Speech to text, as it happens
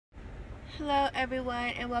Hello everyone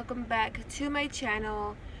and welcome back to my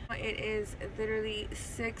channel. It is literally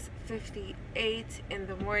 6:58 in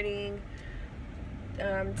the morning.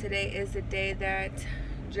 Today is the day that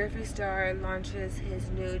Jeffree launches his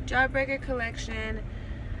new Jawbreaker collection.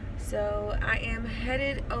 So I am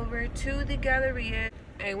headed over to the Galleria.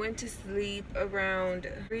 I went to sleep around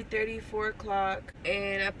 3:30, 4 o'clock,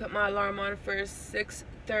 and I put my alarm on for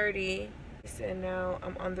 6:30. And now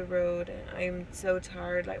I'm on the road. I'm so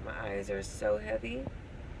tired, like my eyes are so heavy.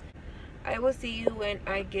 I will see you when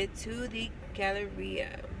I get to the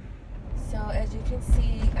Galleria. So as you can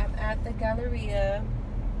see, I'm at the Galleria.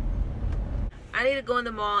 I need to go in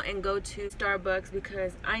the mall and go to Starbucks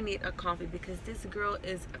because I need a coffee because this girl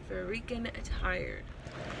is freaking tired.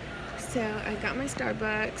 So I got my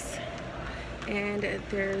Starbucks. And I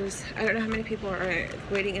don't know how many people are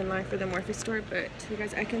waiting in line for the Morphe store, but you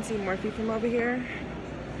guys, I can see Morphe from over here.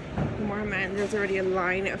 More man, there's already a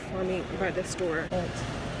line forming by the store. But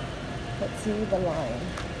let's see the line.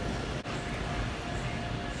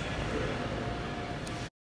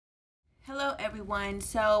 Hello everyone,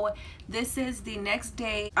 so this is the next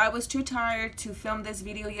day. I was too tired to film this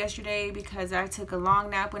video yesterday because I took a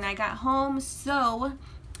long nap when I got home, so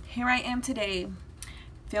here I am today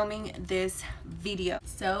filming this video.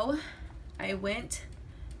 So I went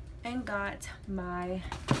and got my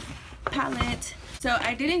palette. So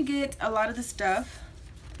I didn't get a lot of the stuff,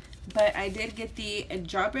 but I did get the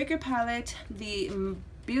Jawbreaker palette, the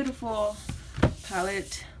beautiful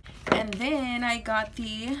palette, and then I got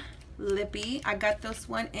the lippy. I got this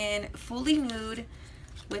one in fully nude,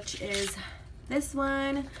 which is this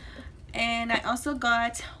one. And I also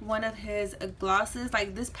got one of his glosses.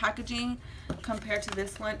 Like, this packaging compared to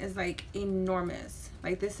this one is like enormous.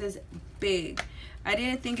 Like, this is big. I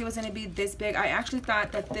didn't think it was going to be this big. I actually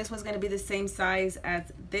thought that this was going to be the same size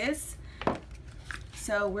as this.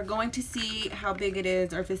 So we're going to see how big it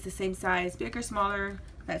is, or if it's the same size, big or smaller.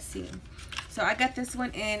 Let's see. So I got this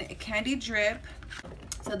one in Candy Drip.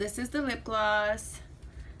 So this is the lip gloss.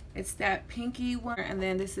 It's that pinky one, and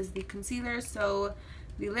then this is the concealer. So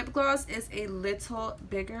the lip gloss is a little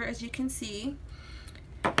bigger, as you can see.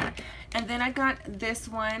 And then I got this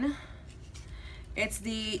one. It's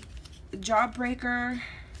the Jawbreaker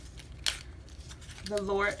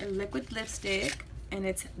Flor liquid lipstick, and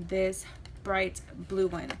it's this bright blue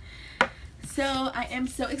one. So I am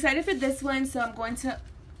so excited for this one, so I'm going to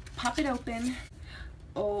pop it open.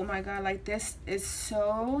 Oh my god, like, this is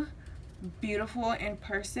so beautiful in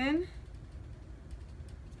person.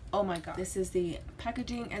 Oh my god. This is the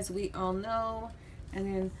packaging, as we all know. And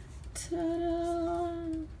then, ta-da!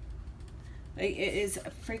 Like, it is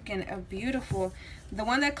freaking beautiful. The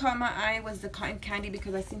one that caught my eye was the cotton candy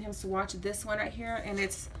because I seen him swatch this one right here, and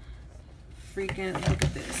it's freaking, look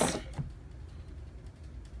at this.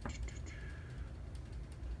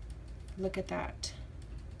 Look at that.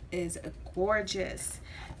 It is gorgeous.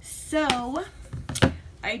 So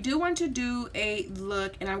I do want to do a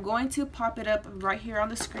look, and I'm going to pop it up right here on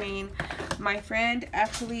the screen. My friend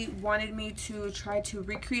actually wanted me to try to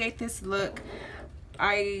recreate this look.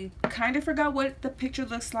 I kind of forgot what the picture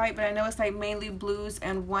looks like, but I know it's like mainly blues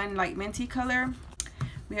and one like minty color.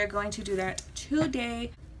 We are going to do that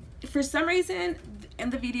today. For some reason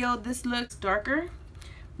in the video this looks darker,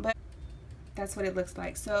 but that's what it looks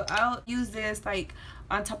like. So I'll use this like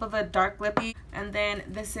on top of a dark lippy, and then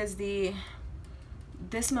this is the,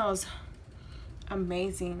 this smells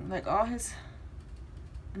amazing, like all his,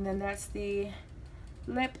 and then that's the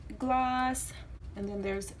lip gloss, and then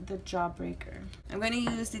there's the Jawbreaker. I'm going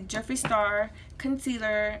to use the Jeffree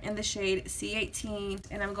concealer in the shade C18,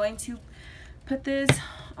 and I'm going to put this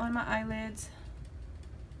on my eyelids.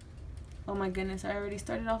 Oh my goodness, I already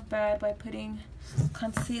started off bad by putting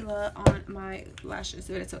concealer on my lashes,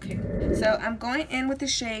 but it's okay. So I'm going in with the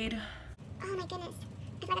shade. Oh my goodness.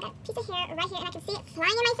 I got a piece of hair right here and I can see it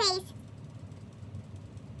flying in my face.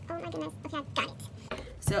 Oh my goodness. Okay, I got it.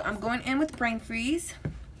 So I'm going in with Brain Freeze,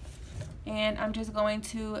 and I'm just going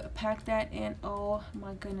to pack that in. Oh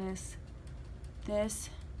my goodness. This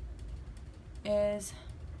is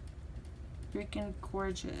freaking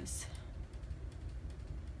gorgeous.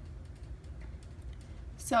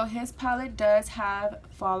 So his palette does have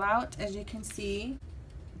fallout, as you can see.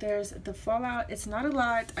 There's the fallout. It's not a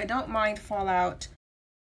lot. I don't mind fallout.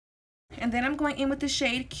 And then I'm going in with the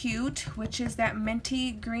shade Cute, which is that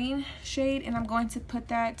minty green shade, and I'm going to put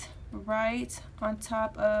that right on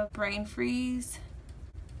top of Brain Freeze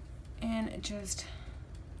and just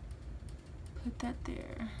put that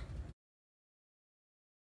there.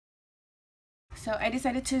 So I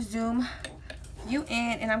decided to zoom you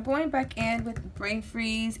in, and I'm going back in with Brain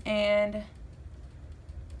Freeze and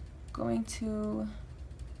going to,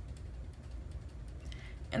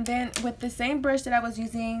 and then with the same brush that I was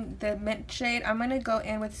using, the mint shade, I'm going to go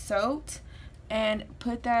in with Soaked and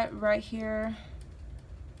put that right here.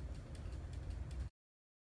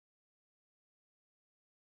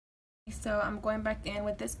 So I'm going back in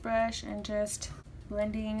with this brush and just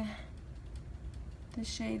blending the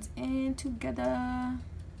shades in together.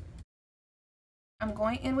 I'm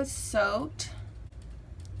going in with Soaked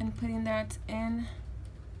and putting that in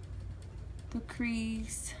the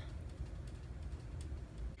crease.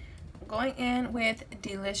 I'm going in with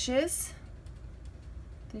Delicious.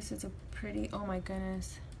 This is a pretty, oh my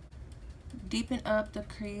goodness. Deepen up the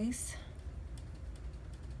crease.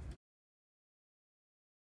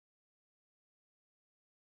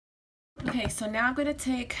 Okay, so now I'm going to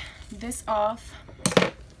take this off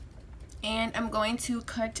and I'm going to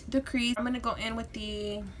cut the crease. I'm going to go in with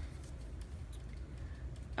the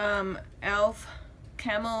e.l.f.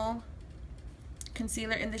 Camel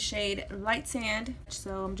concealer in the shade Light Sand.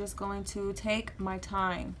 So I'm just going to take my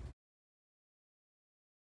time.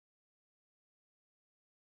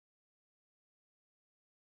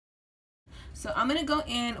 So I'm going to go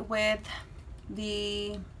in with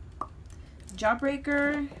the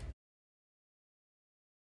Jawbreaker.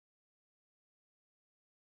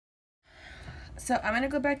 So I'm going to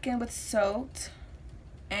go back in with Soaked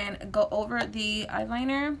and go over the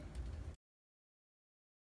eyeliner.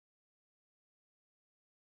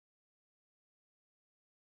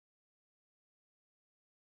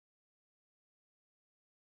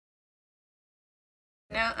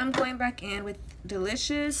 Now I'm going back in with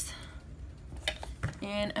Delicious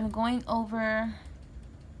and I'm going over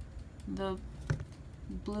the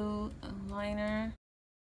blue liner.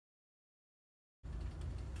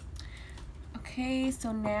 Okay,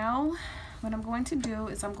 so now what I'm going to do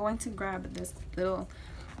is I'm going to grab this little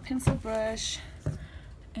pencil brush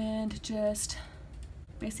and just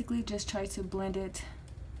basically just try to blend it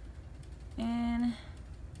in.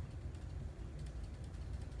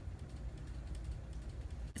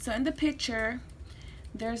 So in the picture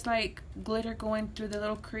there's like glitter going through the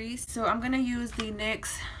little crease, so I'm gonna use the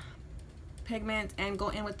NYX pigment and go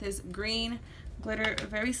in with this green glitter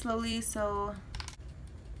very slowly. So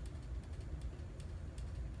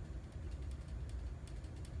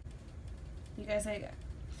you guys,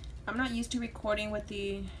 I'm not used to recording with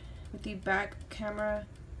the back camera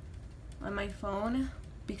on my phone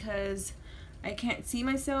because I can't see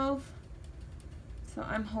myself, so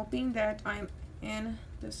I'm hoping that I'm in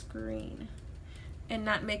the screen and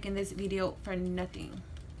not making this video for nothing.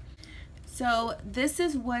 So this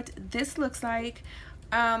is what this looks like.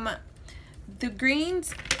 The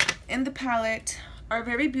greens in the palette are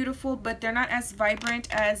very beautiful, but they're not as vibrant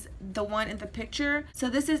as the one in the picture. So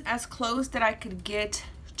this is as close that I could get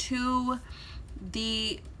to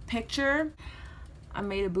the picture. I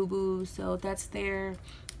made a boo-boo, so that's there.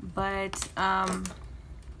 But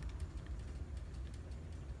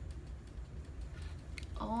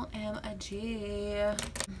OMG.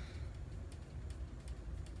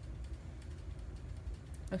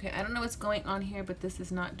 Okay, I don't know what's going on here, but this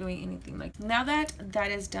is not doing anything. Like, now that that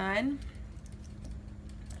is done,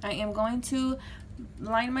 I am going to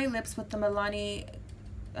line my lips with the Milani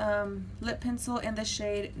lip pencil in the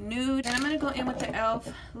shade Nude. And I'm going to go in with the e.l.f.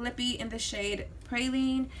 Lippy in the shade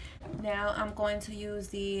Praline. Now I'm going to use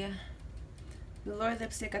the Flor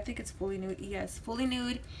lipstick. I think it's Fully Nude. Yes, Fully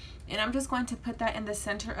Nude. And I'm just going to put that in the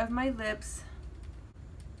center of my lips.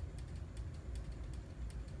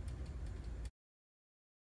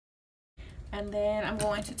 And then I'm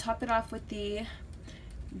going to top it off with the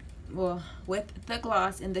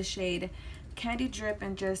gloss in the shade Candy Drip,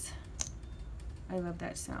 and just, I love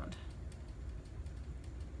that sound.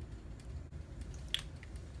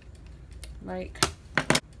 Like,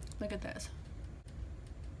 look at this.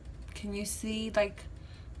 Can you see like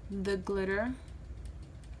the glitter?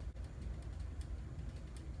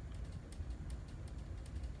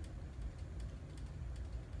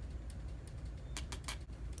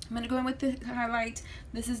 I'm going to go in with the highlight.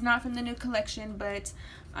 This is not from the new collection, but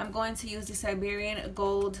I'm going to use the Siberian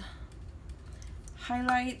Gold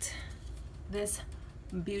highlight. This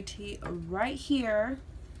beauty right here.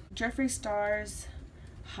 Jeffree Stars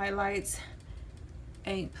highlights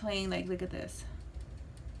ain't playing. Like, look at this.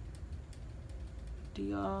 Do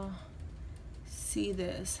y'all see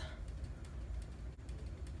this?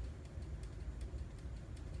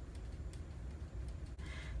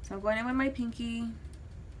 So I'm going in with my pinky.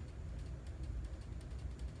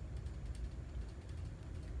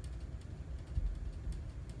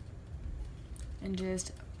 And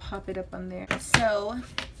just pop it up on there. So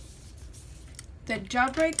the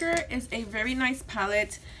Jawbreaker is a very nice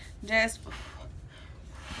palette. just,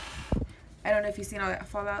 I don't know if you've seen all that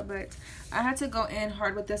fallout, but I had to go in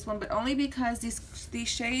hard with this one, but only because these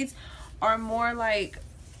shades are more like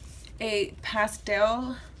a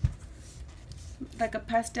pastel,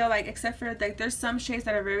 like except for like there's some shades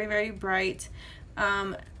that are very, very bright,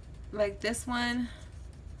 like this one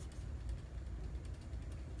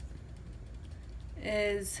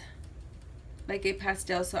is like a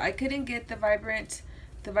pastel, so I couldn't get the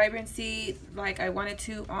vibrancy like I wanted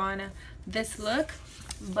to on this look,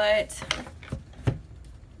 but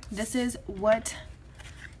this is what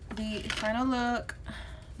the final look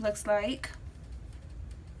looks like.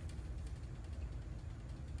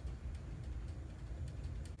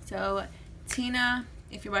 So Tina,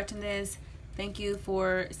 if you're watching this, thank you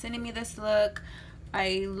for sending me this look.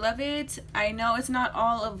 I love it. I know it's not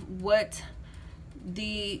all of what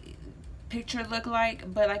the picture looked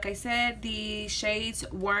like, but like I said, the shades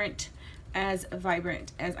weren't as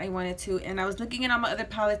vibrant as I wanted to, and I was looking at all my other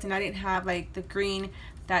palettes and I didn't have like the green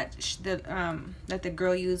that the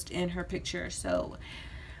girl used in her picture. So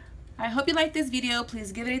I hope you like this video.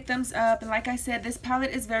 Please give it a thumbs up, and like I said, this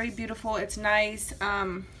palette is very beautiful. It's nice.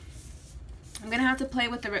 I'm gonna have to play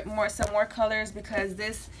with some more colors because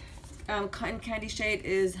this cotton candy shade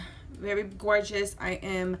is very gorgeous. I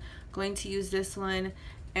am going to use this one,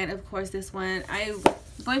 and of course this one. I'm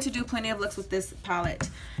going to do plenty of looks with this palette,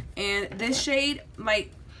 and this shade,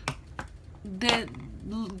 like the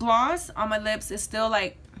gloss on my lips is still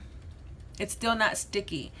like, it's still not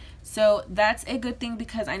sticky, so that's a good thing,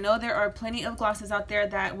 because I know there are plenty of glosses out there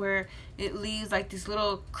that where it leaves like this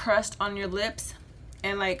little crust on your lips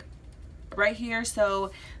and like right here,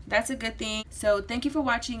 so that's a good thing. So thank you for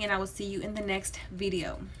watching, and I will see you in the next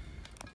video.